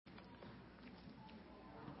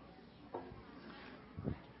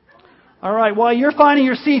All right, while you're finding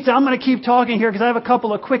your seats, I'm going to keep talking here because I have a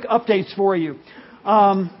couple of quick updates for you.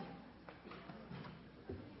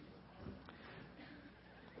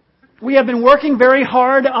 We have been working very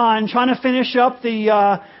hard on trying to finish up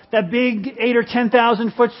that big 8 or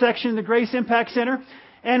 10,000 foot section of the Grace Impact Center.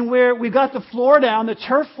 And we've got the floor down, the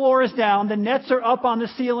turf floor is down, the nets are up on the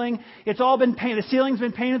ceiling, it's all been painted, the ceiling's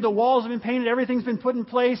been painted, the walls have been painted, everything's been put in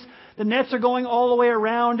place, the nets are going all the way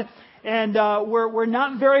around, and we're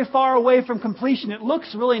not very far away from completion. It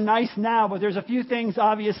looks really nice now, but there's a few things,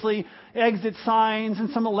 obviously, exit signs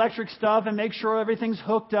and some electric stuff, and make sure everything's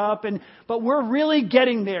hooked up, but we're really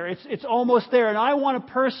getting there. It's almost there, and I want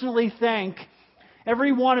to personally thank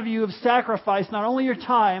every one of you have sacrificed not only your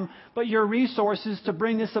time, but your resources to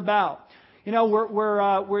bring this about. You know,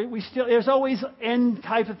 we still, there's always end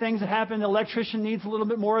type of things that happen. The electrician needs a little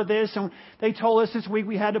bit more of this, and they told us this week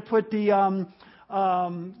we had to put the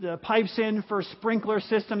pipes in for a sprinkler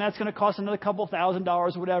system. That's going to cost another couple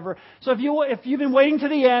 $1,000s or whatever. So if you've been waiting to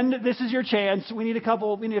the end, this is your chance. We need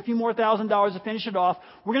a few more $1,000s to finish it off.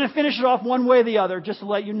 We're going to finish it off one way or the other, just to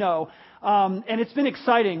let you know. And it's been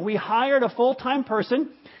exciting. We hired a full-time person.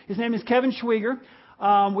 His name is Kevin Schwieger.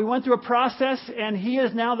 We went through a process, and he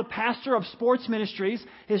is now the pastor of sports ministries.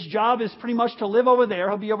 His job is pretty much to live over there.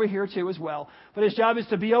 He'll be over here too as well. But his job is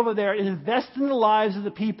to be over there and invest in the lives of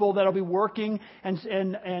the people that will be working and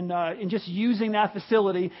just using that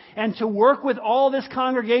facility, and to work with all this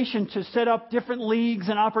congregation to set up different leagues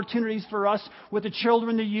and opportunities for us with the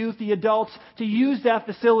children, the youth, the adults to use that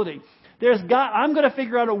facility. I'm going to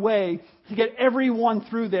figure out a way to get everyone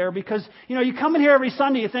through there because, you know, you come in here every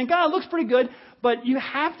Sunday, you think, it looks pretty good, but you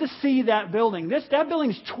have to see that building. That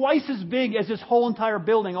building is twice as big as this whole entire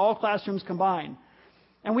building, all classrooms combined.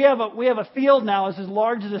 And we have a field now that's as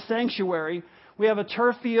large as a sanctuary. We have a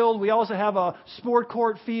turf field. We also have a sport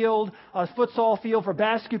court field, a futsal field for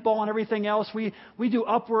basketball and everything else. We do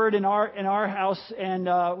upward in our house, and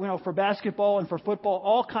for basketball and for football,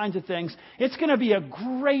 all kinds of things. It's going to be a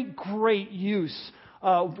great use.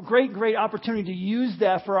 Great opportunity to use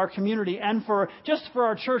that for our community and for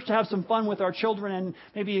our church to have some fun with our children and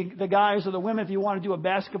maybe the guys or the women. If you want to do a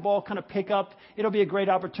basketball kind of pickup, it'll be a great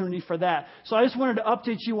opportunity for that. So I just wanted to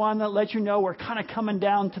update you on that, let you know we're kind of coming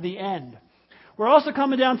down to the end. We're also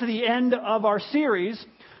coming down to the end of our series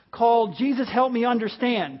called Jesus Help Me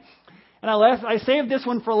Understand. And I saved this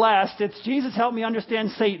one for last. It's Jesus Help Me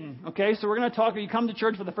Understand Satan. Okay, so we're going to talk. You come to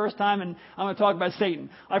church for the first time, and I'm going to talk about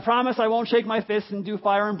Satan. I promise I won't shake my fist and do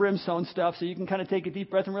fire and brimstone stuff, so you can kind of take a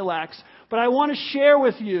deep breath and relax. But I want to share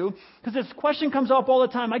with you, because this question comes up all the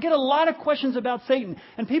time. I get a lot of questions about Satan,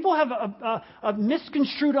 and people have a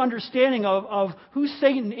misconstrued understanding of who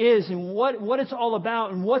Satan is and what it's all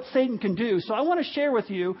about and what Satan can do. So I want to share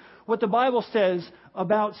with you what the Bible says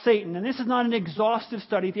about Satan. And this is not an exhaustive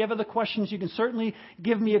study. If you have other questions, you can certainly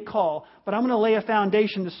give me a call. But I'm going to lay a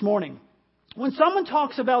foundation this morning. When someone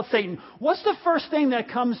talks about Satan, what's the first thing that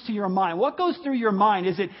comes to your mind? What goes through your mind?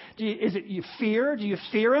 Is it you fear? Do you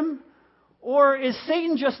fear him? Or is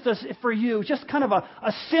Satan for you just kind of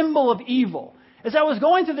a symbol of evil? As I was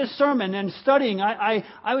going through this sermon and studying, I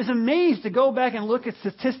was amazed to go back and look at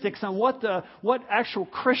statistics on what actual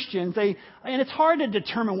Christians, and it's hard to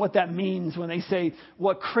determine what that means when they say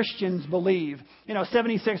what Christians believe.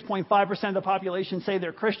 76.5% of the population say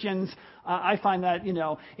they're Christians. I find that,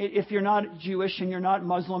 if you're not Jewish and you're not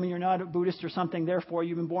Muslim and you're not a Buddhist or something, therefore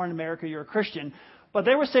you've been born in America, you're a Christian. But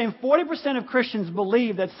they were saying 40% of Christians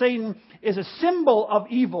believe that Satan is a symbol of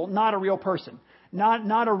evil, not a real person.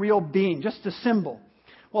 Not a real being, just a symbol.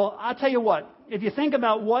 Well, I'll tell you what. If you think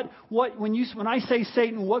about when I say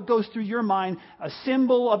Satan, what goes through your mind? A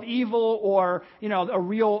symbol of evil, or a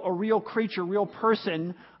real creature, real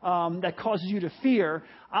person that causes you to fear.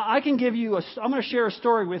 I can give you. I'm going to share a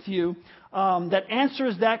story with you that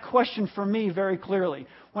answers that question for me very clearly.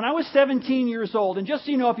 When I was 17 years old, and just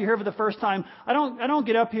so you know, if you're here for the first time, I don't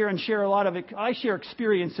get up here and share a lot of it. I share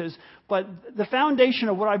experiences, but the foundation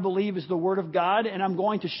of what I believe is the Word of God, and I'm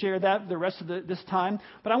going to share that the rest of this time.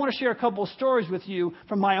 But I want to share a couple of stories with you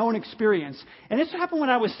from my own experience. And this happened when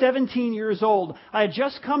I was 17 years old. I had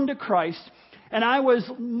just come to Christ, and I was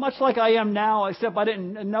much like I am now, except I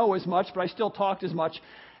didn't know as much, but I still talked as much.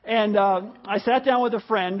 And I sat down with a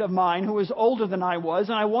friend of mine who was older than I was,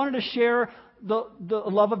 and I wanted to share the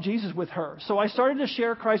love of Jesus with her. So I started to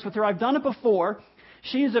share Christ with her. I've done it before.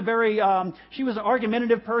 She was an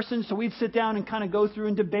argumentative person, so we'd sit down and kind of go through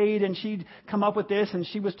and debate, and she'd come up with this, and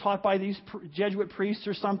she was taught by these Jesuit priests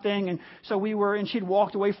or something, and she'd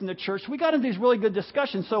walked away from the church. We got into these really good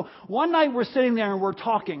discussions. So one night we're sitting there and we're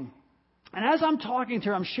talking, and as I'm talking to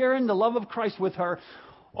her, I'm sharing the love of Christ with her.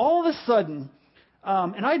 All of a sudden,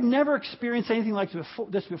 And I'd never experienced anything like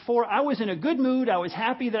this before. I was in a good mood. I was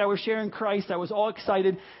happy that I was sharing Christ. I was all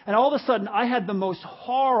excited. And all of a sudden, I had the most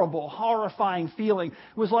horrible, horrifying feeling.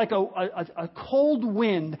 It was like a cold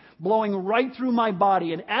wind blowing right through my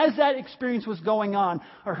body. And as that experience was going on,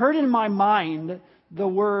 I heard in my mind the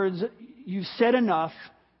words, "You've said enough.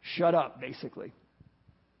 Shut up," basically.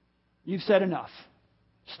 "You've said enough.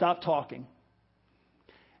 Stop talking."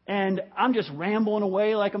 And I'm just rambling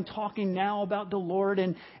away like I'm talking now about the Lord.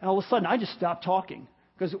 And all of a sudden, I just stopped talking.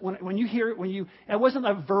 Because when you hear it, it wasn't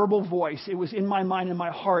a verbal voice. It was in my mind and my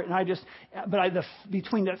heart. And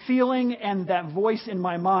between that feeling and that voice in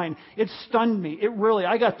my mind, it stunned me.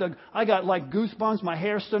 I got like goosebumps. My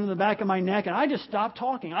hair stood in the back of my neck. And I just stopped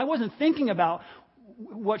talking. I wasn't thinking about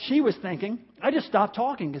what she was thinking. I just stopped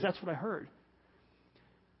talking because that's what I heard.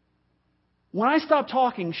 When I stopped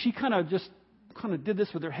talking, she kind of did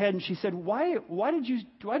this with her head, and she said, why did you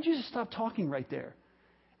just stop talking right there?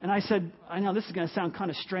 And I said, I know this is going to sound kind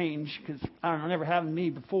of strange because I don't know, never happened to me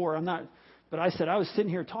before. But I said I was sitting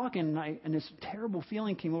here talking, and this terrible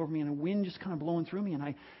feeling came over me, and a wind just kind of blowing through me, and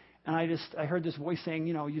I heard this voice saying,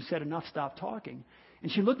 "You said enough, stop talking."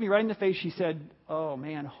 And she looked me right in the face. She said, "Oh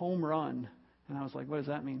man, home run." And I was like, "What does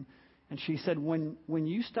that mean?" And she said, when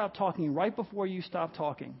you stopped talking, right before you stopped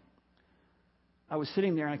talking, I was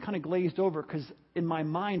sitting there and I kind of glazed over because in my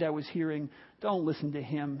mind I was hearing, "Don't listen to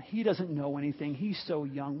him. He doesn't know anything. He's so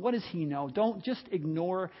young. What does he know? Don't just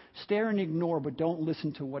stare and ignore, but don't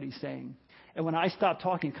listen to what he's saying." And when I stopped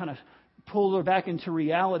talking, kind of pulled her back into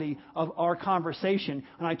reality of our conversation.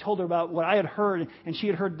 And I told her about what I had heard, and she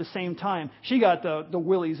had heard at the same time. She got the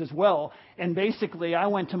willies as well. And basically, I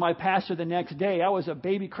went to my pastor the next day. I was a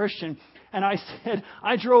baby Christian. And I said,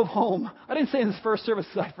 I drove home. I didn't say in this first service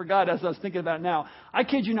because I forgot as I was thinking about it now. I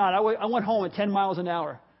kid you not. I went home at 10 miles an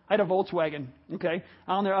hour. I had a Volkswagen. Okay.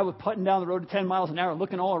 On there, I was putting down the road at 10 miles an hour,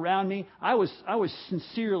 looking all around me. I was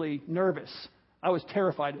sincerely nervous. I was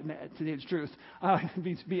terrified, to the truth.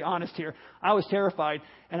 Be honest here. I was terrified.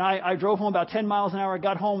 And I drove home about 10 miles an hour. I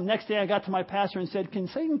got home. Next day, I got to my pastor and said, "Can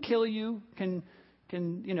Satan kill you? Can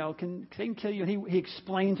Satan kill you?" And he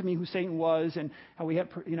explained to me who Satan was and how we had,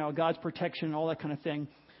 God's protection and all that kind of thing.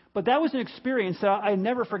 But that was an experience that I had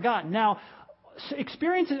never forgotten. Now,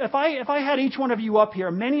 experiences, if I had each one of you up here,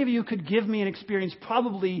 many of you could give me an experience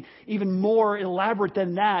probably even more elaborate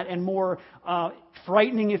than that and more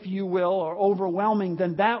frightening, if you will, or overwhelming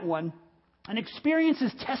than that one. And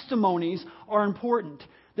experiences, testimonies are important.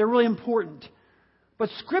 They're really important. But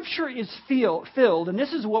Scripture is filled, and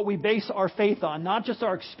this is what we base our faith on, not just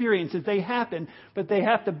our experiences. They happen, but they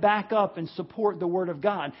have to back up and support the Word of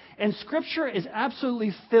God. And Scripture is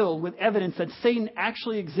absolutely filled with evidence that Satan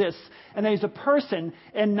actually exists, and that he's a person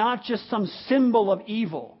and not just some symbol of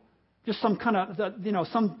evil, just some kind of,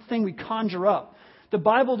 something we conjure up. The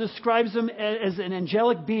Bible describes him as an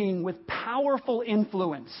angelic being with powerful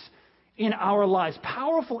influence in our lives.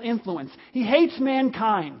 Powerful influence. He hates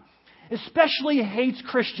mankind. Especially hates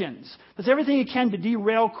Christians. Does everything he can to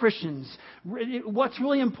derail Christians. What's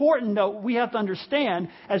really important, though, we have to understand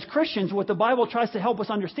as Christians, what the Bible tries to help us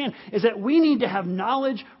understand is that we need to have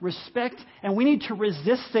knowledge, respect, and we need to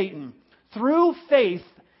resist Satan through faith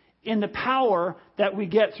in the power that we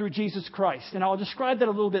get through Jesus Christ. And I'll describe that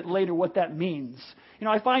a little bit later, what that means.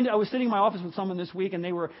 I was sitting in my office with someone this week, and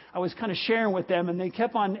I was kind of sharing with them, and they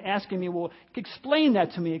kept on asking me, "Well, explain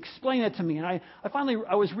that to me, explain that to me." And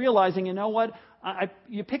I was realizing, you know what?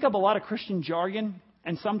 You pick up a lot of Christian jargon,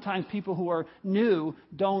 and sometimes people who are new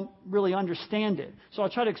don't really understand it. So I'll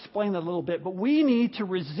try to explain that a little bit. But we need to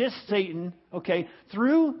resist Satan,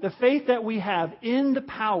 through the faith that we have in the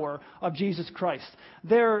power of Jesus Christ.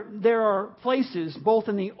 There are places, both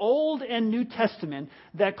in the Old and New Testament,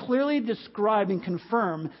 that clearly describe and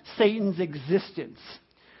confirm Satan's existence.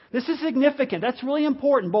 This is significant. That's really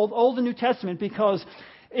important, both Old and New Testament, because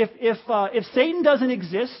if Satan doesn't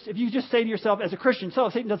exist, if you just say to yourself as a Christian, "So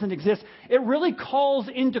Satan doesn't exist," it really calls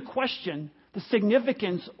into question the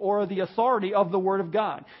significance or the authority of the Word of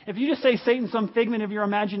God. If you just say Satan's some figment of your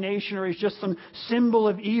imagination or he's just some symbol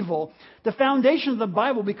of evil, the foundation of the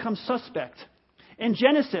Bible becomes suspect. In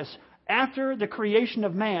Genesis, after the creation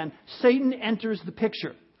of man, Satan enters the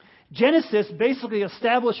picture. Genesis basically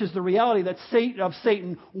establishes the reality that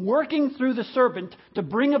Satan working through the serpent to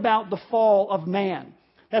bring about the fall of man.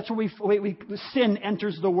 That's where sin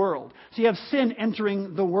enters the world. So you have sin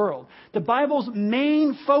entering the world. The Bible's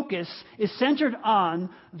main focus is centered on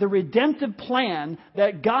the redemptive plan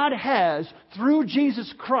that God has through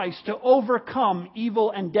Jesus Christ to overcome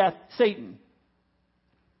evil and death, Satan.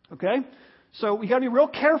 Okay? So we got to be real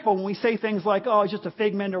careful when we say things like, oh, it's just a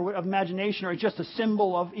figment of imagination, or it's just a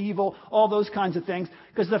symbol of evil, all those kinds of things,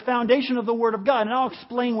 because the foundation of the Word of God, and I'll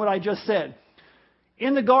explain what I just said.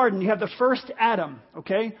 In the garden, you have the first Adam,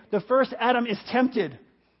 okay? The first Adam is tempted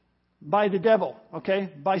by the devil, okay?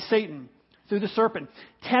 By Satan, through the serpent.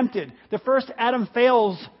 Tempted. The first Adam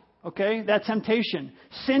fails, okay? That temptation.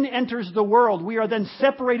 Sin enters the world. We are then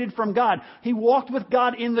separated from God. He walked with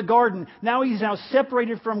God in the garden. Now he's now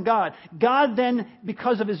separated from God. God then,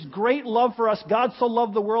 because of his great love for us, God so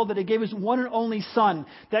loved the world that he gave his one and only Son.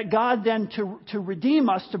 That God then, to redeem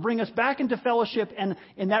us, to bring us back into fellowship and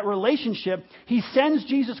in that relationship, he sends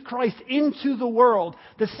Jesus Christ into the world.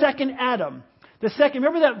 The second Adam.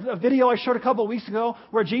 Remember that video I showed a couple of weeks ago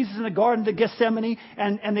where Jesus is in the Garden of Gethsemane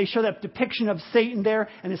and they show that depiction of Satan there,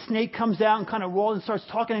 and the snake comes out and kind of rolls and starts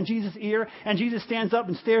talking in Jesus' ear, and Jesus stands up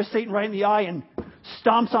and stares Satan right in the eye and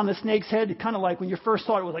stomps on the snake's head. Kind of like when you first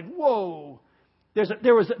saw it, it was like, whoa. There's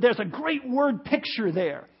a great word picture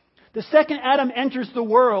there. The second Adam enters the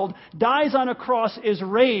world, dies on a cross, is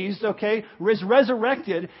raised, okay, is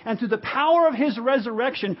resurrected, and through the power of his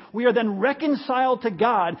resurrection, we are then reconciled to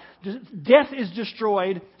God. Death is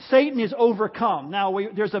destroyed. Satan is overcome. Now,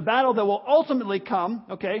 there's a battle that will ultimately come,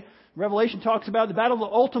 okay? Revelation talks about the battle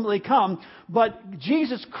will ultimately come, but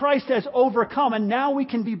Jesus Christ has overcome, and now we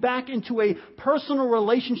can be back into a personal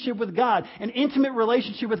relationship with God, an intimate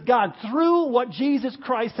relationship with God through what Jesus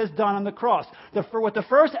Christ has done on the cross. What the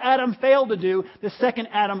first Adam failed to do, the second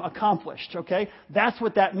Adam accomplished, okay? That's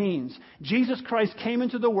what that means. Jesus Christ came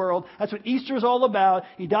into the world. That's what Easter is all about.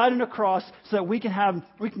 He died on a cross so that we can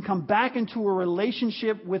come back into a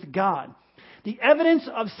relationship with God. The evidence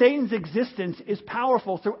of Satan's existence is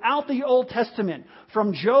powerful throughout the Old Testament,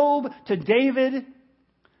 from Job to David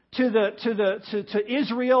to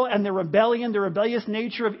Israel and the rebellious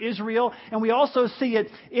nature of Israel, and we also see it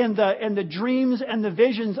in the dreams and the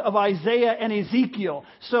visions of Isaiah and Ezekiel.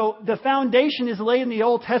 So the foundation is laid in the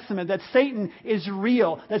Old Testament that Satan is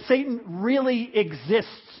real, that Satan really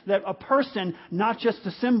exists, that a person, not just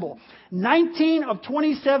a symbol. 19 of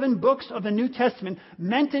 27 books of the New Testament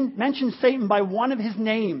mention Satan by one of his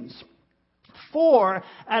names. 4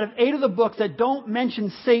 out of 8 of the books that don't mention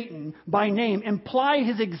Satan by name imply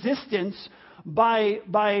his existence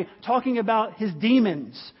by talking about his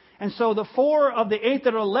demons. And so the 4 of the 8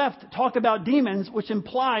 that are left talk about demons, which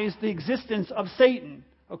implies the existence of Satan.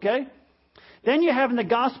 Okay? Then you have in the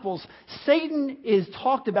Gospels, Satan is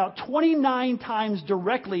talked about 29 times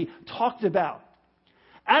directly talked about.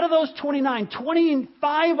 Out of those 29,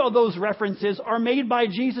 25 of those references are made by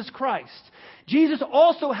Jesus Christ. Jesus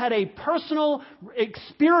also had a personal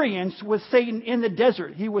experience with Satan in the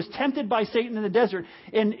desert. He was tempted by Satan in the desert.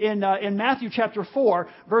 In Matthew chapter 4,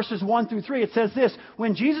 verses 1 through 3, it says this: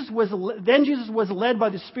 Then Jesus was led by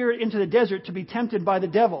the Spirit into the desert to be tempted by the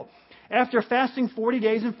devil. After fasting 40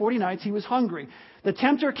 days and 40 nights, he was hungry. The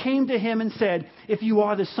tempter came to him and said, "If you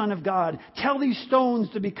are the Son of God, tell these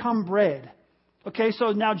stones to become bread." Okay,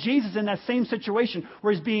 so now Jesus is in that same situation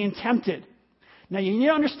where he's being tempted. Now you need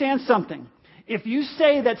to understand something. If you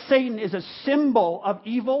say that Satan is a symbol of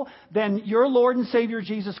evil, then your Lord and Savior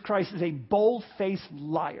Jesus Christ is a bold-faced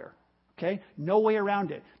liar. Okay? No way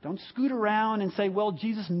around it. Don't scoot around and say, well,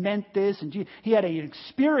 Jesus meant this. And he had an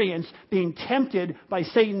experience being tempted by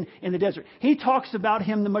Satan in the desert. He talks about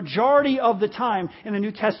him the majority of the time in the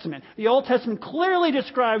New Testament. The Old Testament clearly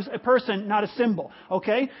describes a person, not a symbol.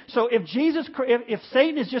 Okay? So if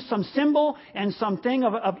Satan is just some symbol and something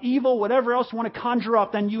of evil, whatever else you want to conjure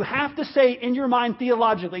up, then you have to say in your mind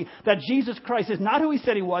theologically that Jesus Christ is not who he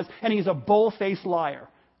said he was, and he's a bold-faced liar.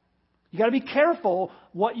 You got to be careful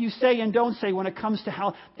what you say and don't say when it comes to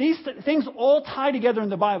how these things all tie together in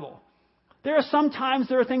the Bible. There are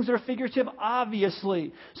things that are figurative,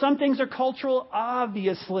 obviously. Some things are cultural,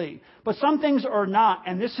 obviously. But some things are not,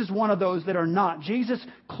 and this is one of those that are not. Jesus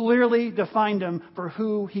clearly defined him for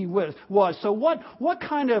who he was. So what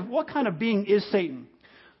kind of being is Satan?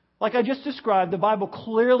 Like I just described, the Bible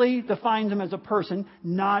clearly defines him as a person,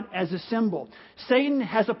 not as a symbol. Satan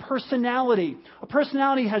has a personality. A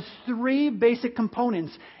personality has 3 basic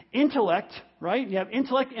components. Intellect, right? You have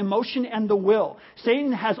intellect, emotion, and the will.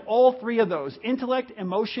 Satan has all 3 of those. Intellect,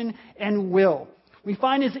 emotion, and will. We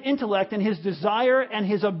find his intellect and his desire and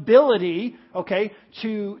his ability, okay,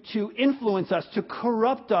 to influence us, to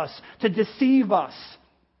corrupt us, to deceive us.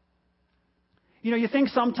 You think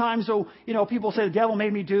sometimes, people say the devil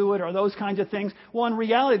made me do it or those kinds of things. Well, in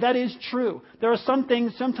reality, that is true. There are some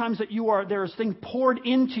things sometimes that there's things poured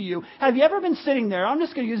into you. Have you ever been sitting there? I'm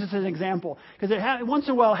just going to use this as an example because once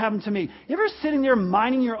in a while it happened to me. You ever sitting there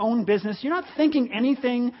minding your own business? You're not thinking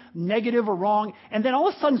anything negative or wrong. And then all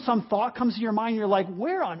of a sudden some thought comes to your mind and you're like,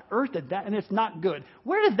 where on earth did that? And it's not good.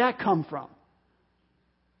 Where did that come from?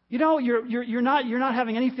 You're not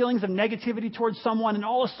having any feelings of negativity towards someone, and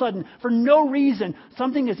all of a sudden, for no reason,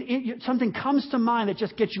 something comes to mind that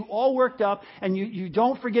just gets you all worked up, and you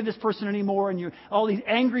don't forgive this person anymore, and all these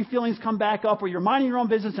angry feelings come back up, or you're minding your own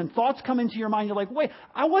business, and thoughts come into your mind. You're like, wait,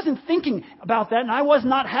 I wasn't thinking about that, and I was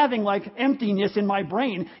not having like emptiness in my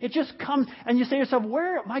brain. It just comes, and you say to yourself,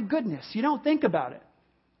 my goodness, you don't think about it.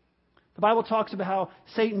 The Bible talks about how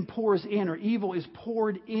Satan pours in, or evil is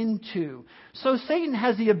poured into. So Satan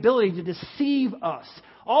has the ability to deceive us.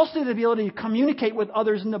 Also the ability to communicate with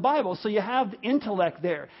others in the Bible. So you have the intellect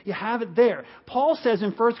there. You have it there. Paul says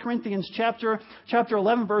in 1 Corinthians chapter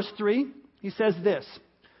 11, verse 3, he says this,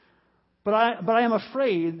 But I am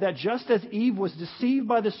afraid that just as Eve was deceived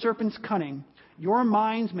by the serpent's cunning, your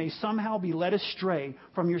minds may somehow be led astray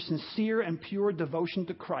from your sincere and pure devotion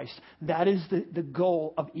to Christ. That is the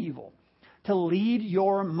goal of evil. To lead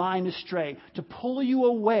your mind astray, to pull you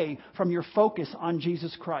away from your focus on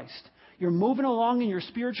Jesus Christ. You're moving along in your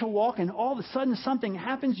spiritual walk, and all of a sudden something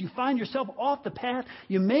happens. You find yourself off the path.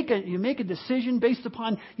 You make a decision based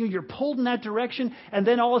upon you're pulled in that direction, and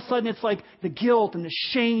then all of a sudden it's like the guilt and the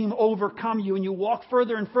shame overcome you, and you walk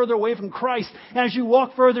further and further away from Christ. And as you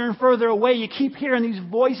walk further and further away, you keep hearing these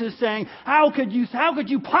voices saying, "How could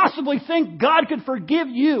you possibly think God could forgive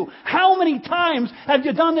you? How many times have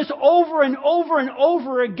you done this over and over and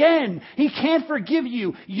over again? He can't forgive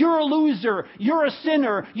you. You're a loser. You're a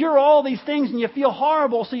sinner. You're all these things, and you feel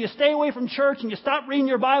horrible, so you stay away from church and you stop reading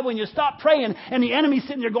your Bible and you stop praying, and the enemy's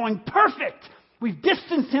sitting there going, perfect! We've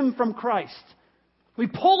distanced him from Christ. We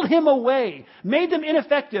pulled him away, made them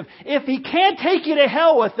ineffective. If he can't take you to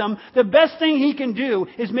hell with them, the best thing he can do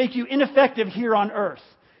is make you ineffective here on earth.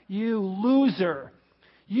 You loser.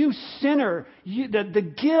 You sinner,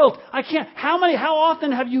 the guilt. How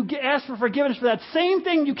often have you asked for forgiveness for that same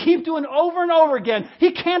thing you keep doing over and over again?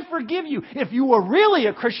 He can't forgive you. If you were really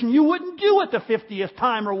a Christian, you wouldn't do it the 50th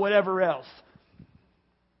time or whatever else.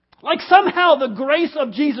 Like somehow the grace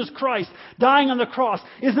of Jesus Christ dying on the cross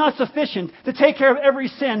is not sufficient to take care of every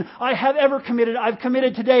sin I have ever committed, I've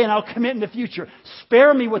committed today, and I'll commit in the future.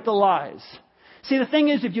 Spare me with the lies. See, the thing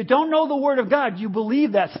is, if you don't know the Word of God, you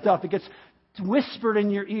believe that stuff. It gets whispered in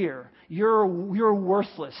your ear. You're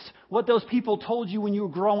worthless. What those people told you when you were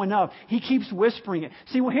growing up. He keeps whispering it.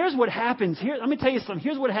 See, well, here's what happens. Let me tell you something.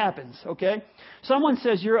 Here's what happens, okay? Someone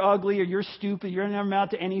says you're ugly or you're stupid, you're never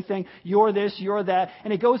amount to anything, you're this, you're that,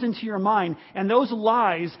 and it goes into your mind. And those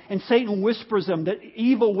lies, and Satan whispers them, that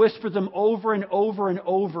evil whispers them over and over and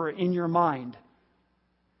over in your mind.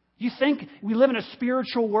 You think we live in a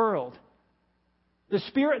spiritual world.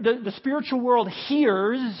 The spiritual world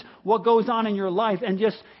hears what goes on in your life and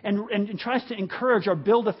tries to encourage or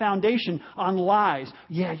build a foundation on lies.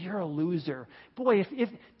 Yeah, you're a loser. Boy,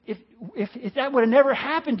 if that would have never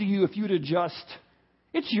happened to you if you'd have just,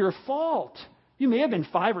 it's your fault. You may have been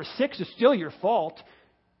 5 or 6, it's still your fault.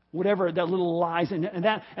 Whatever that little lies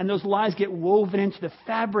and those lies get woven into the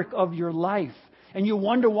fabric of your life. And you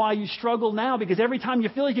wonder why you struggle now, because every time you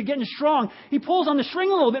feel like you're getting strong, he pulls on the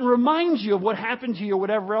string a little bit and reminds you of what happened to you or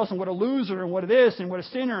whatever else, and what a loser and what it is and what a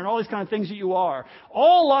sinner and all these kind of things that you are.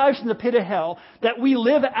 All lives in the pit of hell that we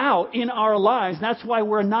live out in our lives. And that's why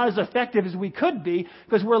we're not as effective as we could be,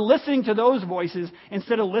 because we're listening to those voices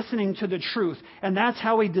instead of listening to the truth. And that's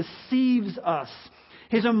how he deceives us.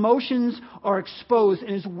 His emotions are exposed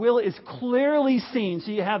and his will is clearly seen.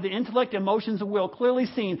 So you have the intellect, emotions, and will clearly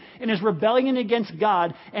seen in his rebellion against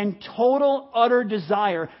God and total, utter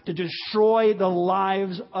desire to destroy the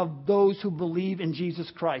lives of those who believe in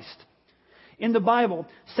Jesus Christ. In the Bible,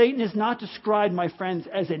 Satan is not described, my friends,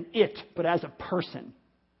 as an it, but as a person.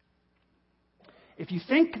 If you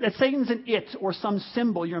think that Satan's an it or some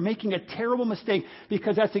symbol, you're making a terrible mistake,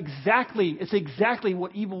 because it's exactly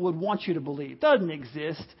what evil would want you to believe. It doesn't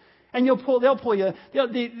exist. And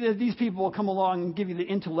these people will come along and give you the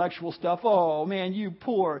intellectual stuff. Oh man, you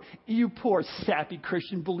poor sappy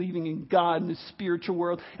Christian believing in God and the spiritual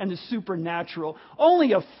world and the supernatural.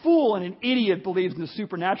 Only a fool and an idiot believes in the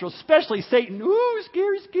supernatural, especially Satan. Ooh,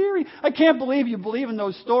 scary, scary. I can't believe you believe in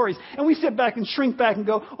those stories. And we sit back and shrink back and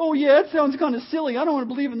go, oh yeah, that sounds kind of silly. I don't want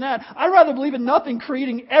to believe in that. I'd rather believe in nothing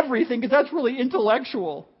creating everything, because that's really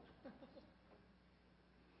intellectual.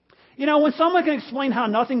 When someone can explain how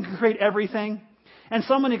nothing can create everything, and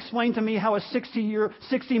someone explained to me how a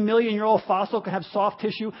 60 million year old fossil can have soft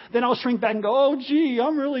tissue, then I'll shrink back and go, oh, gee,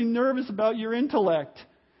 I'm really nervous about your intellect.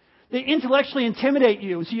 They intellectually intimidate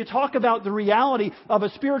you. So you talk about the reality of a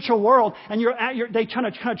spiritual world, and they kind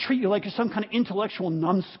of treat you like you're some kind of intellectual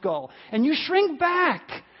numbskull. And you shrink back.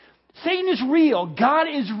 Satan is real. God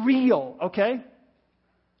is real, okay?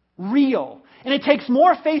 Real. And it takes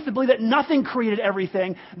more faith to believe that nothing created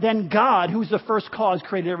everything than God, who's the first cause,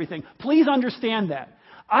 created everything. Please understand that.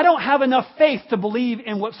 I don't have enough faith to believe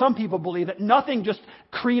in what some people believe, that nothing just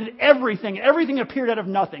created everything. Everything appeared out of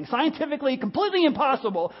nothing. Scientifically, completely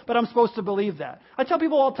impossible, but I'm supposed to believe that. I tell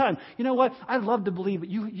people all the time, you know what? I'd love to believe it.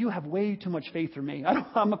 You have way too much faith for me.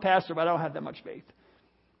 I'm a pastor, but I don't have that much faith.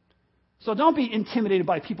 So don't be intimidated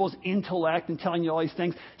by people's intellect and telling you all these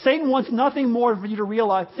things. Satan wants nothing more for you to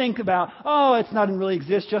realize, think about, oh, it's not really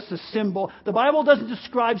exist, just a symbol. The Bible doesn't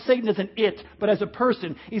describe Satan as an it, but as a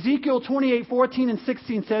person. Ezekiel 28:14 and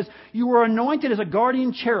 16 says, you were anointed as a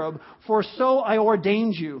guardian cherub, for so I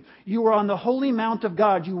ordained you. You were on the holy mount of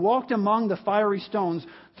God. You walked among the fiery stones.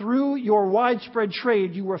 Through your widespread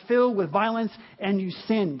trade, you were filled with violence and you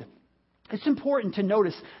sinned. It's important to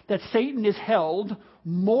notice that Satan is held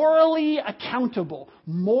morally accountable,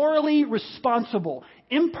 morally responsible.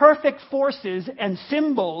 Imperfect forces and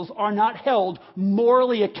symbols are not held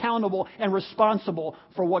morally accountable and responsible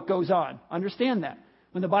for what goes on. Understand that.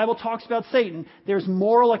 When the Bible talks about Satan, there's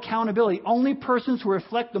moral accountability. Only persons who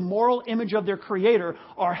reflect the moral image of their Creator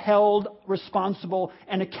are held responsible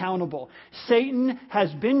and accountable. Satan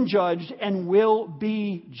has been judged and will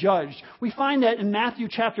be judged. We find that in Matthew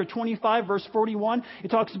chapter 25, verse 41. It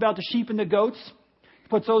talks about the sheep and the goats. He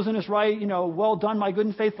puts those in his right, well done, my good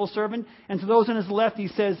and faithful servant. And to those on his left, he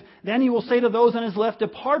says, then he will say to those on his left,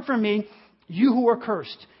 depart from me, you who are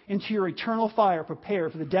cursed, into your eternal fire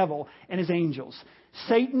prepared for the devil and his angels.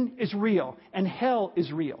 Satan is real, and hell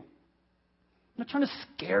is real. I'm not trying to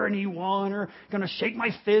scare anyone or going to shake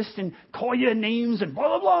my fist and call you names and blah,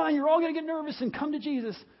 blah, blah, and you're all going to get nervous and come to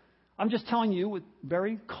Jesus. I'm just telling you with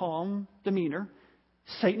very calm demeanor,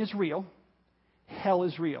 Satan is real, hell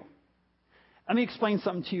is real. Let me explain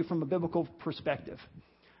something to you from a biblical perspective.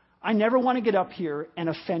 I never want to get up here and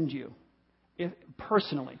offend you,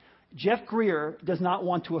 personally. Jeff Greer does not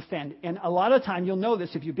want to offend. And a lot of the time, you'll know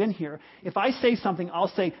this if you've been here. If I say something,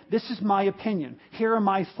 I'll say, this is my opinion. Here are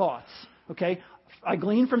my thoughts. Okay? I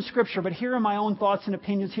glean from Scripture, but here are my own thoughts and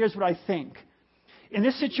opinions. Here's what I think. In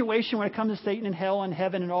this situation, when it comes to Satan and hell and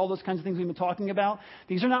heaven and all those kinds of things we've been talking about,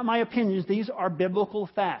 these are not my opinions. These are biblical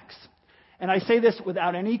facts. And I say this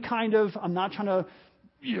without any kind of, I'm not trying to,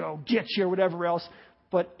 get you or whatever else.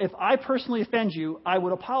 But if I personally offend you, I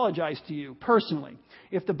would apologize to you personally.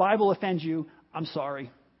 If the Bible offends you, I'm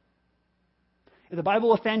sorry. If the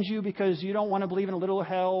Bible offends you because you don't want to believe in a little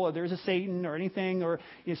hell or there's a Satan or anything, or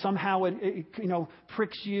somehow it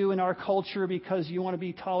pricks you in our culture because you want to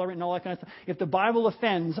be tolerant and all that kind of stuff. If the Bible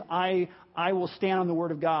offends, I will stand on the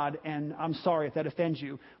Word of God, and I'm sorry if that offends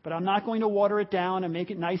you. But I'm not going to water it down and make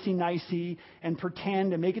it nicey and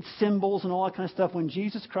pretend and make it symbols and all that kind of stuff when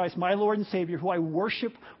Jesus Christ, my Lord and Savior, who I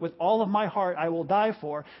worship with all of my heart, I will die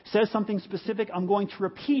for, says something specific. I'm going to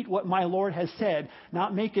repeat what my Lord has said,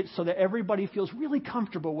 not make it so that everybody feels really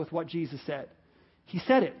comfortable with what Jesus said. He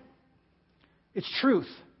said it. It's truth.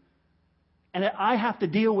 And I have to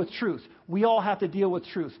deal with truth. We all have to deal with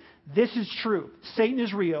truth. This is true. Satan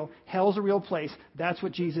is real. Hell's a real place. That's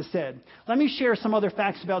what Jesus said. Let me share some other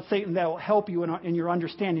facts about Satan that will help you in your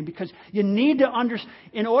understanding, because you need to understand.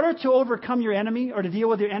 In order to overcome your enemy or to deal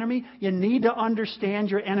with your enemy, you need to understand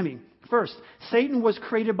your enemy. First, Satan was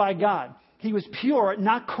created by God. He was pure,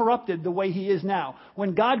 not corrupted the way he is now.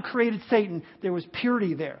 When God created Satan, there was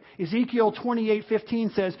purity there. Ezekiel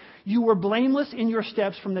 28:15 says, you were blameless in your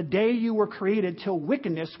steps from the day you were created till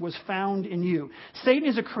wickedness was found in you. Satan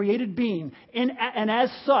is a created being, and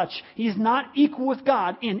as such, he's not equal with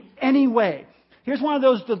God in any way. Here's one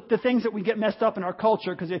of the things that we get messed up in our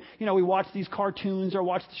culture because, we watch these cartoons or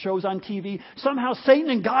watch the shows on TV. Somehow Satan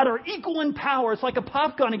and God are equal in power. It's like a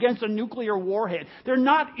pop gun against a nuclear warhead. They're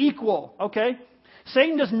not equal, okay?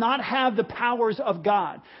 Satan does not have the powers of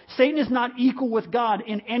God. Satan is not equal with God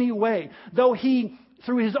in any way, though he,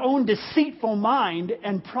 through his own deceitful mind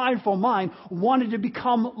and prideful mind, wanted to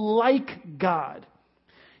become like God.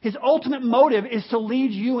 His ultimate motive is to lead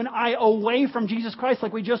you and I away from Jesus Christ,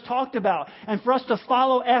 like we just talked about, and for us to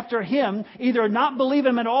follow after Him, either not believe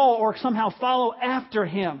Him at all or somehow follow after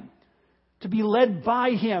Him, to be led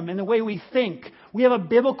by Him in the way we think. We have a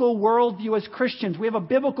biblical worldview as Christians. We have a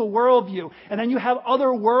biblical worldview, and then you have other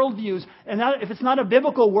worldviews. And if it's not a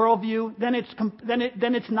biblical worldview, then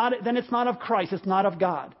it's not of Christ. It's not of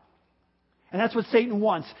God. And that's what Satan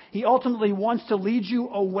wants. He ultimately wants to lead you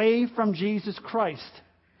away from Jesus Christ.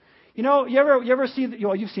 You know, you ever see,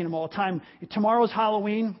 well, you've seen them all the time. Tomorrow's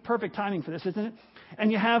Halloween. Perfect timing for this, isn't it?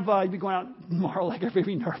 And you have, you'd be going out tomorrow like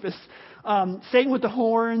everybody nervous. Satan with the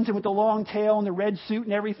horns and with the long tail and the red suit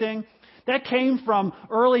and everything. That came from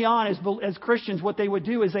early on as Christians. What they would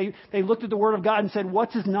do is they looked at the Word of God and said,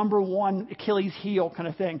 what's his number one Achilles heel kind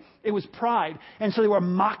of thing? It was pride. And so they were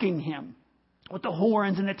mocking him with the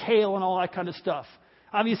horns and the tail and all that kind of stuff.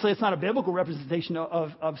 Obviously, it's not a biblical representation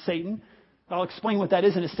of Satan. I'll explain what that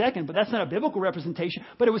is in a second, but that's not a biblical representation.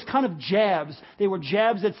 But it was kind of jabs. They were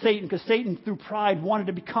jabs at Satan because Satan, through pride, wanted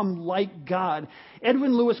to become like God.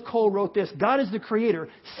 Edwin Lewis Cole wrote this: God is the creator.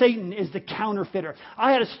 Satan is the counterfeiter.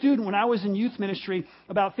 I had a student when I was in youth ministry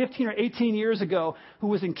about 15 or 18 years ago who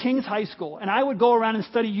was in King's High School. And I would go around and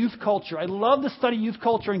study youth culture. I love to study youth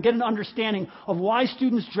culture and get an understanding of why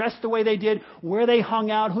students dressed the way they did, where they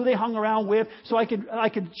hung out, who they hung around with, so I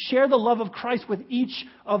could share the love of Christ with each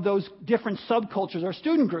of those different subcultures or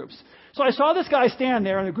student groups. So I saw this guy stand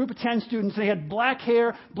there in a group of 10 students. They had black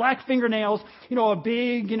hair, black fingernails, a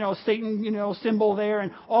big, Satan, symbol there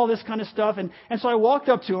and all this kind of stuff. And so I walked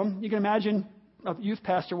up to him. You can imagine a youth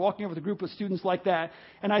pastor walking over with a group of students like that.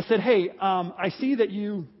 And I said, hey, I see that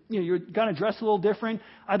you're going to dress a little different.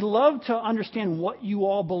 I'd love to understand what you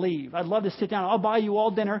all believe. I'd love to sit down. I'll buy you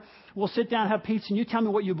all dinner. We'll sit down, have pizza, and you tell me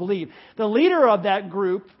what you believe. The leader of that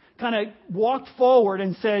group kind of walked forward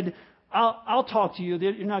and said, I'll talk to you.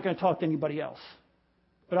 You're not going to talk to anybody else,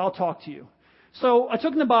 but I'll talk to you. So I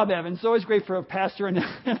took him to Bob Evans. It's always great for a pastor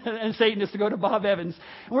and Satanist to go to Bob Evans.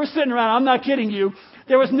 And we're sitting around. I'm not kidding you.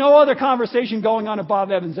 There was no other conversation going on at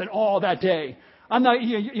Bob Evans at all that day.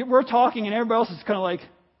 We're talking, and everybody else is kind of like,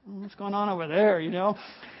 what's going on over there,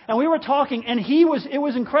 And we were talking, and it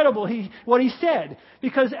was incredible what he said.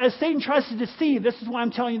 Because as Satan tries to deceive, this is why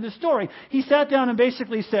I'm telling you this story. He sat down and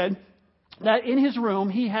basically said that in his room,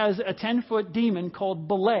 he has a 10-foot demon called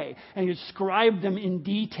Belay. And he described them in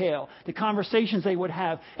detail, the conversations they would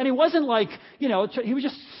have. And it wasn't like, he was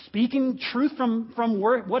just speaking truth from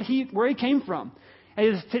where he came from.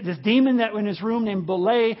 And this demon that in his room named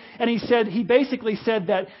Belay, and he basically said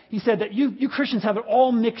that you Christians have it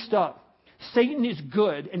all mixed up. Satan is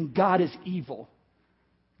good and God is evil.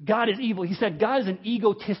 God is evil. He said God is an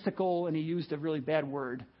egotistical, and he used a really bad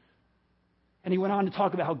word. And he went on to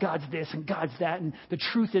talk about how God's this and God's that, and the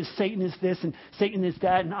truth is Satan is this and Satan is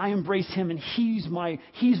that, and I embrace him, and he's my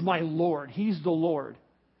Lord. He's the Lord.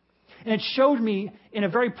 And it showed me in a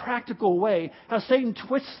very practical way how Satan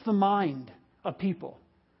twists the mind of people.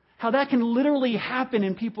 How that can literally happen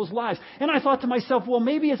in people's lives. And I thought to myself, well,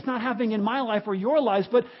 maybe it's not happening in my life or your lives,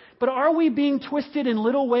 but are we being twisted in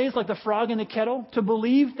little ways like the frog in the kettle to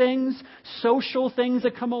believe things, social things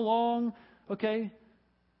that come along, okay?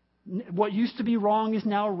 What used to be wrong is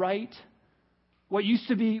now right. What used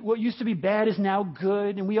to be bad is now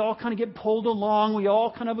good, and we all kind of get pulled along. We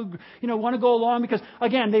all kind of, want to go along because,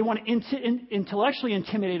 again, they want to intellectually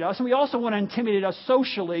intimidate us, and we also want to intimidate us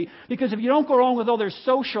socially. Because if you don't go along with all their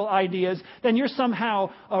social ideas, then you're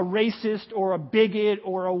somehow a racist or a bigot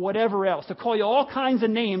or a whatever else. They call you all kinds of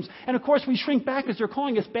names, and of course we shrink back because they're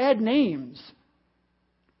calling us bad names.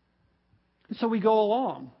 And so we go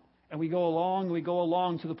along. And we go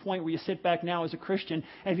along to the point where you sit back now as a Christian,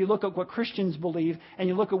 and if you look at what Christians believe, and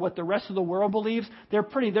you look at what the rest of the world believes, their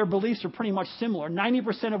beliefs are pretty much similar.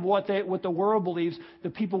 90% of what the world believes, the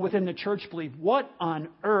people within the church believe. What on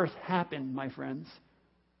earth happened, my friends?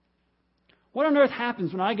 What on earth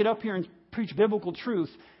happens when I get up here and preach biblical truth,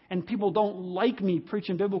 and people don't like me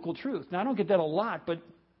preaching biblical truth? Now, I don't get that a lot, but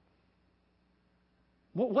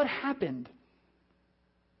what happened?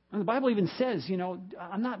 And the Bible even says,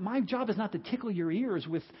 my job is not to tickle your ears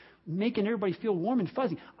with making everybody feel warm and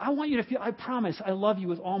fuzzy. I want you to feel, I promise, I love you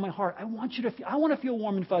with all my heart. I want to feel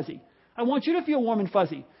warm and fuzzy. I want you to feel warm and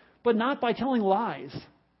fuzzy, but not by telling lies,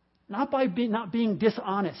 not by not being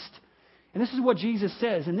dishonest. And this is what Jesus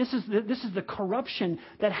says, and this is the corruption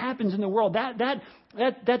that happens in the world. That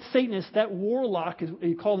Satanist, that warlock,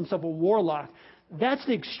 he called himself a warlock. That's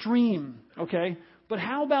the extreme, okay? But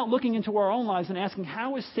how about looking into our own lives and asking,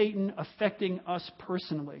 how is Satan affecting us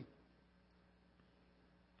personally?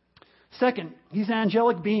 Second, he's an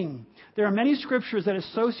angelic being. There are many scriptures that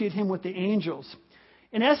associate him with the angels.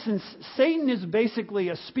 In essence, Satan is basically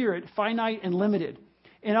a spirit, finite and limited.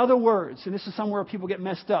 In other words, and this is somewhere people get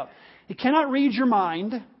messed up, he cannot read your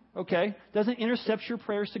mind. Okay, doesn't intercept your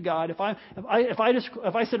prayers to God. If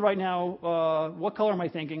I said right now, what color am I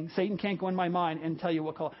thinking? Satan can't go in my mind and tell you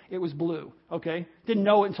what color. It was blue. Okay, didn't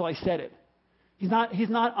know it until I said it. He's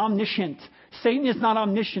not omniscient. Satan is not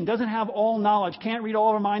omniscient, doesn't have all knowledge, can't read all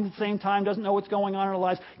of our minds at the same time, doesn't know what's going on in our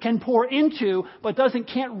lives, can pour into, but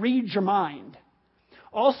can't read your mind.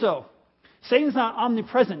 Also, Satan's not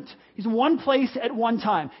omnipresent. He's in one place at one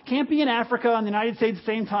time. Can't be in Africa and the United States at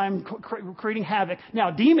the same time creating havoc. Now,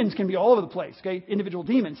 demons can be all over the place, okay? Individual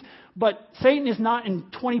demons. But Satan is not in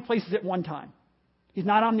 20 places at one time. He's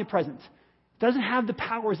not omnipresent. Doesn't have the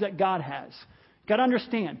powers that God has. Got to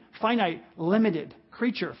understand, finite, limited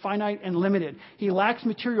creature, finite and limited. He lacks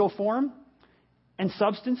material form and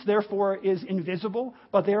substance, therefore is invisible.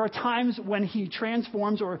 But there are times when he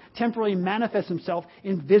transforms or temporarily manifests himself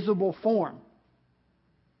in visible form.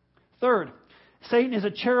 Third, Satan is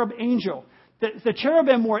a cherub angel. The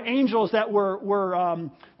cherubim were angels that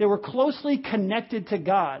were closely connected to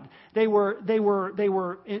God. They were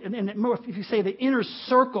if you say the inner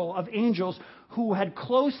circle of angels who had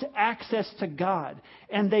close access to God,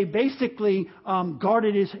 and they basically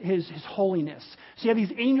guarded his holiness. So you have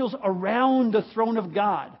these angels around the throne of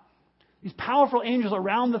God. These powerful angels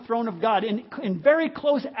around the throne of God in very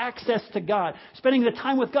close access to God, spending the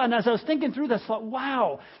time with God. And as I was thinking through this, I thought,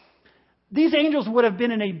 wow, these angels would have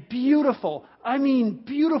been in a beautiful,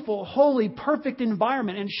 holy, perfect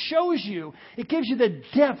environment, and it gives you the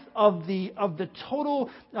depth of the total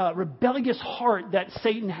rebellious heart that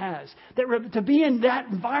Satan has. To be in that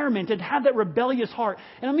environment and have that rebellious heart.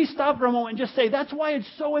 And let me stop for a moment and just say that's why it's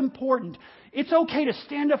so important. It's okay to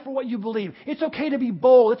stand up for what you believe. It's okay to be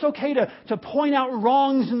bold. It's okay to point out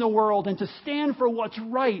wrongs in the world and to stand for what's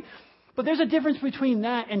right. But there's a difference between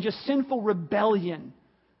that and just sinful rebellion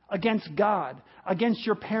against God, against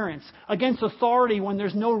your parents, against authority when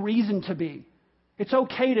there's no reason to be. It's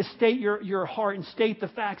okay to state your heart and state the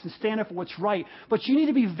facts and stand up for what's right. But you need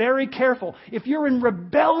to be very careful. If you're in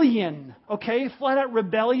rebellion, okay, flat out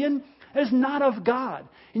rebellion, that is not of God.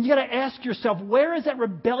 And you got to ask yourself, where is that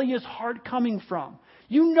rebellious heart coming from?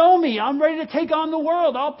 You know me. I'm ready to take on the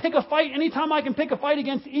world. I'll pick a fight anytime I can pick a fight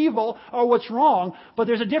against evil or what's wrong. But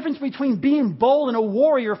there's a difference between being bold and a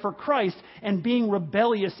warrior for Christ and being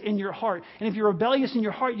rebellious in your heart. And if you're rebellious in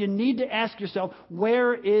your heart, you need to ask yourself,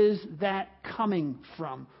 where is that coming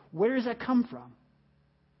from? Where does that come from?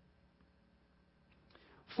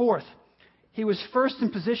 Fourth, he was first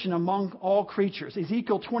in position among all creatures.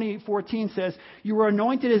 Ezekiel 28:14 says, "You were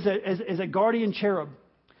anointed as a guardian cherub.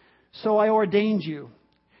 So I ordained you.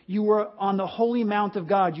 You were on the holy mount of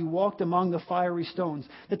God. You walked among the fiery stones."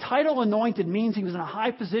 The title anointed means he was in a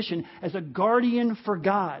high position as a guardian for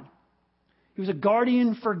God. He was a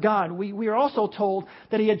guardian for God. We are also told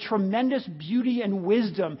that he had tremendous beauty and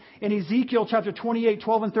wisdom. In Ezekiel chapter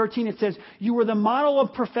 28:12 and 13, it says, "You were the model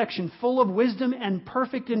of perfection, full of wisdom and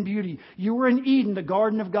perfect in beauty. You were in Eden, the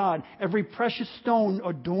garden of God. Every precious stone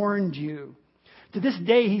adorned you." To this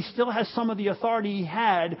day, he still has some of the authority he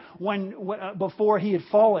had before he had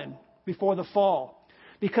fallen, before the fall.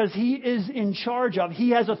 Because he is in charge of, he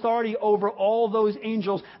has authority over all those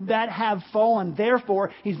angels that have fallen.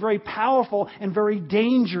 Therefore, he's very powerful and very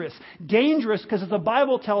dangerous. Dangerous because as the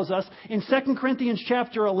Bible tells us in 2 Corinthians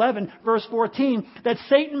chapter 11, verse 14, that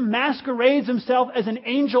Satan masquerades himself as an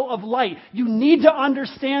angel of light. You need to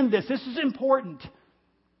understand this. This is important.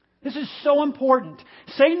 This is so important.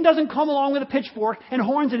 Satan doesn't come along with a pitchfork and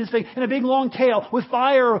horns in his face and a big long tail with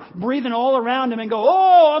fire breathing all around him and go,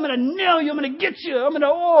 "Oh, I'm going to nail you. I'm going to get you.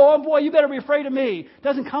 Oh boy, you better be afraid of me." It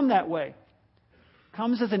doesn't come that way. It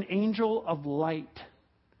comes as an angel of light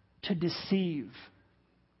to deceive.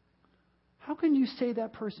 How can you say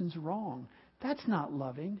that person's wrong? That's not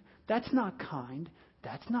loving. That's not kind.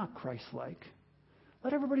 That's not Christ-like.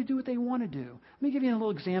 Let everybody do what they want to do. Let me give you a little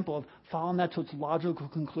example of following that to its logical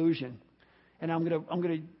conclusion. And I'm going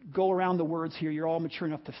to go around the words here. You're all mature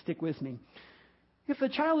enough to stick with me. If a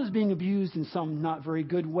child is being abused in some not very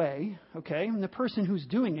good way, okay, and the person who's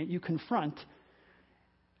doing it you confront,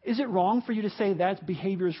 is it wrong for you to say that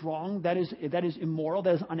behavior is wrong, that is immoral,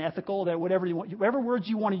 that is unethical, that whatever words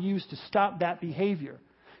you want to use to stop that behavior?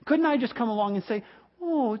 Couldn't I just come along and say,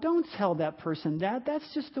 "Oh, don't tell that person that.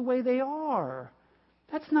 That's just the way they are.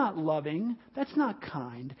 That's not loving. That's not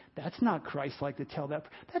kind. That's not Christ-like to tell that.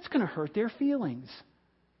 That's going to hurt their feelings.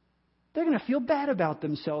 They're going to feel bad about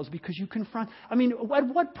themselves because you confront." I mean, at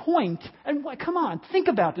what point, come on, think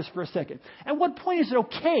about this for a second. At what point is it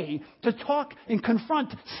okay to talk and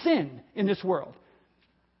confront sin in this world?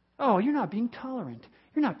 "Oh, you're not being tolerant.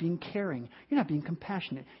 You're not being caring. You're not being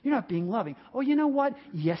compassionate. You're not being loving." "Oh, you know what?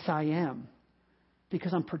 Yes, I am."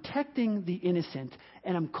 because I'm protecting the innocent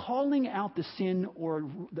and I'm calling out the sin or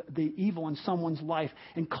the evil in someone's life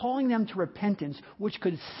and calling them to repentance, which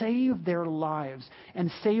could save their lives and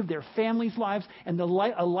save their families' lives and a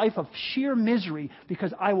life of sheer misery,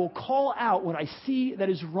 because I will call out what I see that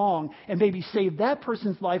is wrong and maybe save that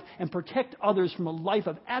person's life and protect others from a life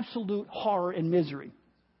of absolute horror and misery.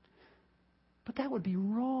 But that would be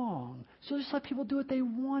wrong. So just let people do what they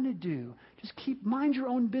want to do. Just mind your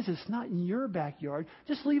own business, not in your backyard.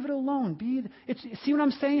 Just leave it alone. See what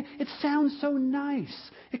I'm saying? It sounds so nice.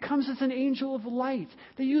 It comes as an angel of light.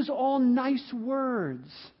 They use all nice words.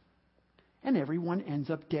 And everyone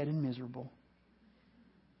ends up dead and miserable.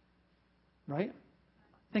 Right?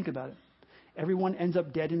 Think about it. Everyone ends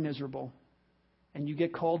up dead and miserable. And you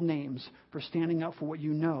get called names for standing up for what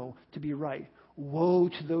you know to be right. Woe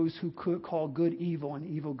to those who could call good evil and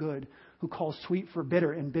evil good, who call sweet for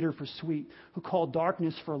bitter and bitter for sweet, who call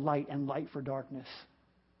darkness for light and light for darkness.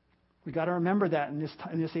 We got to remember that in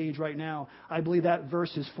this age right now. I believe that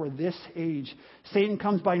verse is for this age. Satan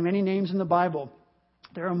comes by many names in the Bible.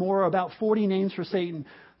 There are about 40 names for Satan.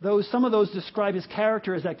 Some of those describe his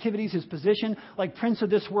character, his activities, his position, like prince of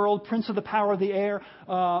this world, prince of the power of the air,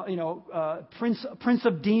 prince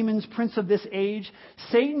of demons, prince of this age.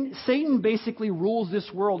 Satan basically rules this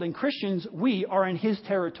world, and Christians, we are in his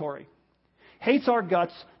territory. Hates our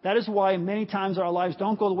guts. That is why many times our lives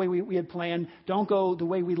don't go the way we had planned, don't go the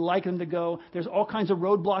way we'd like them to go. There's all kinds of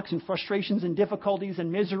roadblocks and frustrations and difficulties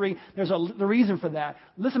and misery. There's the reason for that.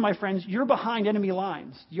 Listen, my friends, you're behind enemy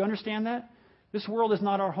lines. Do you understand that? This world is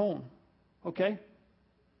not our home, okay?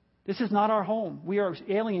 This is not our home. We are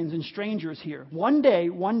aliens and strangers here. One day,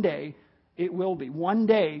 it will be. One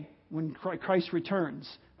day when Christ returns,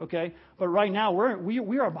 okay? But right now,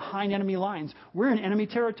 we are behind enemy lines. We're in enemy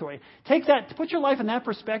territory. Take that, put your life in that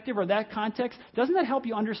perspective or that context. Doesn't that help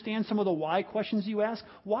you understand some of the why questions you ask?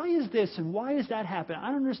 Why is this and why is that happen? I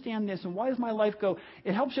don't understand this and why does my life go?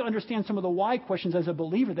 It helps you understand some of the why questions as a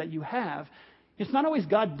believer that you have. It's not always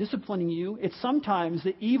God disciplining you. It's sometimes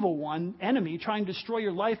the evil one, enemy, trying to destroy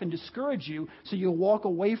your life and discourage you so you'll walk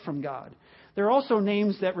away from God. There are also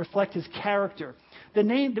names that reflect his character.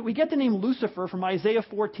 We get the name Lucifer from Isaiah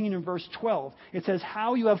 14 and verse 12. It says,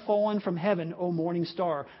 "How you have fallen from heaven, O morning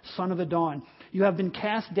star, son of the dawn. You have been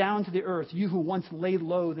cast down to the earth, you who once laid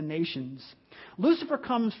low the nations." Lucifer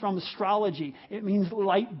comes from astrology. It means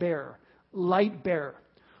light bearer. Light bearer.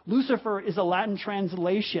 Lucifer is a Latin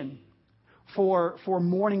translation for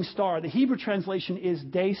morning star. The Hebrew translation is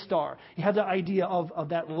day star. You have the idea of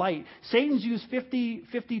that light. Satan's used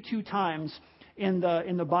 52 times in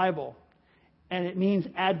the Bible, and it means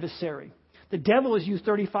adversary. The devil is used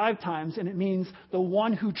 35 times, and it means the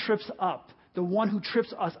one who trips up, the one who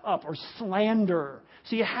trips us up, or slanderer.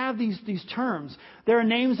 So you have these terms. There are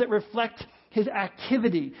names that reflect his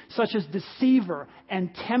activity, such as deceiver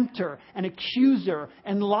and tempter and accuser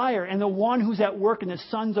and liar, and the one who's at work in the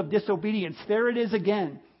sons of disobedience. There it is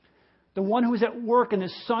again. The one who is at work in the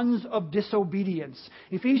sons of disobedience.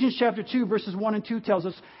 Ephesians chapter 2 verses 1 and 2 tells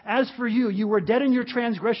us, "As for you, you were dead in your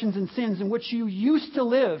transgressions and sins in which you used to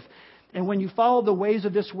live. And when you followed the ways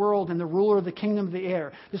of this world and the ruler of the kingdom of the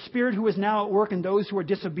air, the spirit who is now at work in those who are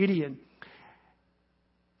disobedient."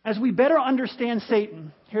 As we better understand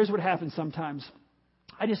Satan, here's what happens sometimes.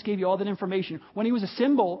 I just gave you all that information. When he was a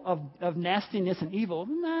symbol of nastiness and evil,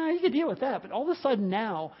 you could deal with that. But all of a sudden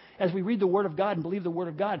now, as we read the Word of God and believe the Word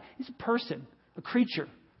of God, he's a person, a creature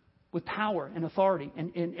with power and authority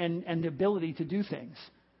and the ability to do things.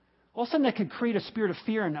 All of a sudden that could create a spirit of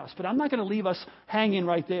fear in us. But I'm not going to leave us hanging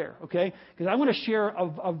right there, okay? Because I want to share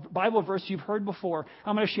a Bible verse you've heard before.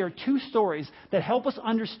 I'm going to share 2 stories that help us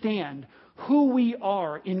understand who we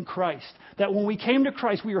are in Christ. That when we came to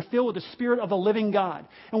Christ, we were filled with the Spirit of the living God.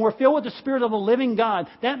 And we're filled with the Spirit of the living God.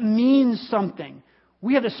 That means something.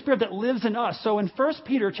 We have the Spirit that lives in us. So in 1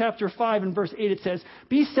 Peter chapter 5 and verse 8, it says,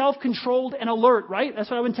 "Be self-controlled and alert," right? That's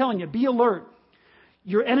what I've been telling you. Be alert.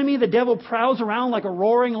 "Your enemy, the devil, prowls around like a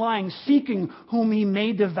roaring lion, seeking whom he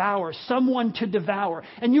may devour," someone to devour.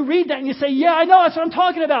 And you read that and you say, yeah, I know, that's what I'm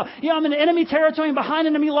talking about. Yeah, I'm in enemy territory and behind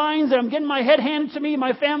enemy lines, and I'm getting my head handed to me,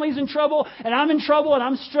 my family's in trouble, and I'm in trouble, and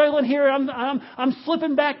I'm struggling here, I'm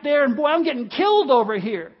slipping back there, and boy, I'm getting killed over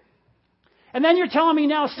here. And then you're telling me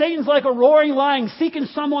now Satan's like a roaring lion seeking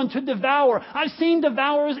someone to devour. I've seen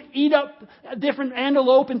devourers eat up different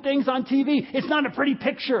antelope and things on TV. It's not a pretty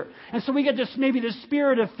picture. And so we get maybe this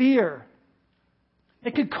spirit of fear.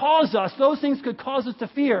 It could cause us, those things could cause us to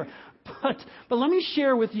fear. But let me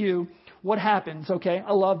share with you what happens, okay?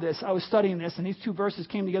 I love this. I was studying this, and these two verses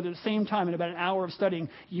came together at the same time in about an hour of studying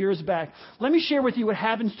years back. Let me share with you what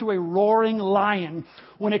happens to a roaring lion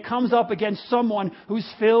when it comes up against someone who's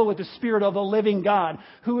filled with the Spirit of the living God,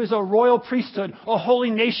 who is a royal priesthood, a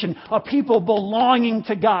holy nation, a people belonging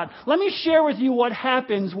to God. Let me share with you what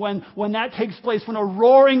happens when that takes place, when a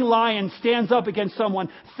roaring lion stands up against someone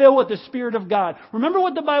filled with the Spirit of God. Remember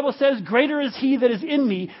what the Bible says? Greater is He that is in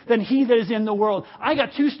me than he that is in the world. I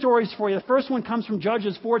got two stories for you. The first one comes from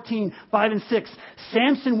Judges 14, 5 and 6.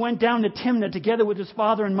 Samson went down to Timnah together with his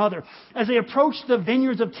father and mother. As they approached the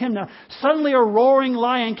vineyards of Timnah, suddenly a young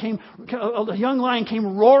lion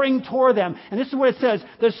came roaring toward them. And this is what it says.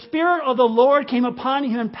 The Spirit of the Lord came upon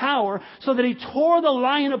him in power, so that he tore the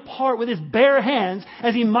lion apart with his bare hands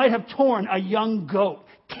as he might have torn a young goat.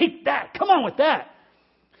 Take that. Come on with that.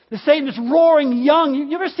 The same, this roaring young.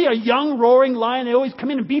 You ever see a young roaring lion? They always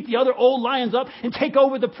come in and beat the other old lions up and take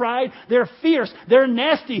over the pride. They're fierce. They're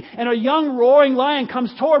nasty. And a young roaring lion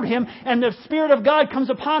comes toward him, and the Spirit of God comes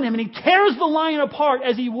upon him, and he tears the lion apart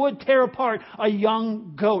as he would tear apart a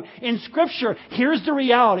young goat. In Scripture, here's the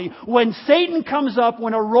reality. When Satan comes up,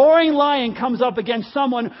 when a roaring lion comes up against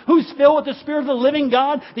someone who's filled with the Spirit of the living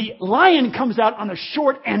God, the lion comes out on the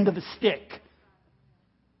short end of the stick.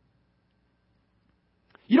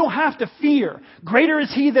 You don't have to fear. Greater is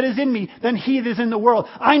He that is in me than he that is in the world.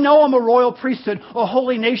 I know I'm a royal priesthood, a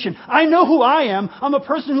holy nation. I know who I am. I'm a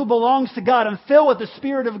person who belongs to God. I'm filled with the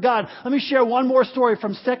Spirit of God. Let me share one more story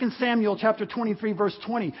from 2 Samuel chapter 23, verse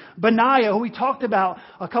 20. Benaiah, who we talked about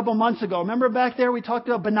a couple months ago. Remember back there we talked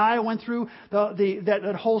about Benaiah, went through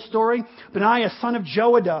that whole story? Benaiah, son of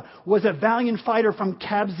Joiada, was a valiant fighter from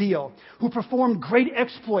Kabzeel who performed great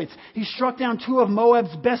exploits. He struck down two of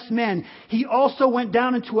Moab's best men. He also went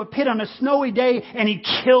down into a pit on a snowy day, and he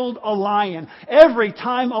killed a lion. Every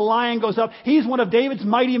time a lion goes up, he's one of David's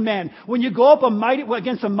mighty men. When you go up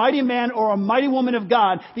against a mighty man or a mighty woman of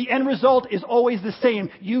God, the end result is always the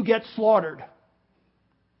same. You get slaughtered.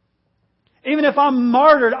 Even if I'm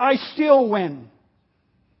martyred, I still win.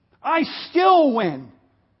 I still win.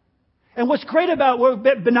 And what's great about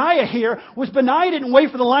Benaiah here was Benaiah didn't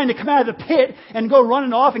wait for the lion to come out of the pit and go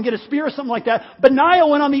running off and get a spear or something like that. Benaiah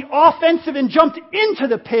went on the offensive and jumped into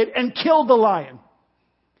the pit and killed the lion.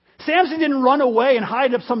 Samson didn't run away and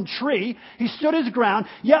hide up some tree. He stood his ground.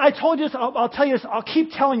 Yeah, I told you this. I'll tell you this. I'll keep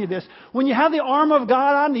telling you this. When you have the armor of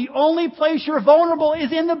God on, the only place you're vulnerable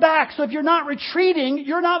is in the back. So if you're not retreating,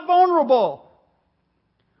 you're not vulnerable.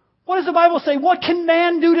 What does the Bible say? What can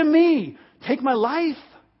man do to me? Take my life?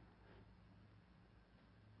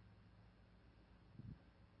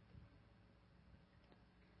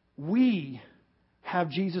 We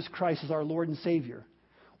have Jesus Christ as our Lord and Savior.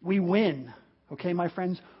 We win. Okay, my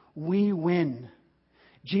friends? We win.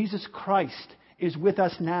 Jesus Christ is with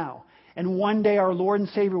us now. And one day our Lord and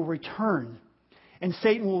Savior will return. And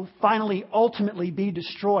Satan will finally, ultimately be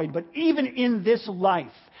destroyed. But even in this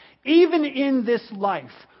life,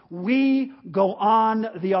 we go on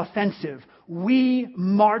the offensive. We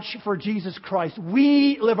march for Jesus Christ.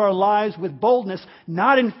 We live our lives with boldness,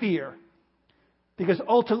 not in fear. Because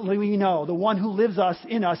ultimately we know the one who lives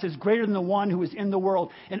in us is greater than the one who is in the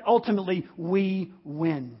world. And ultimately we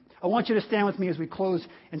win. I want you to stand with me as we close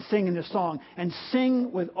and sing in this song. And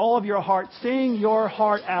sing with all of your heart. Sing your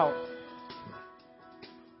heart out.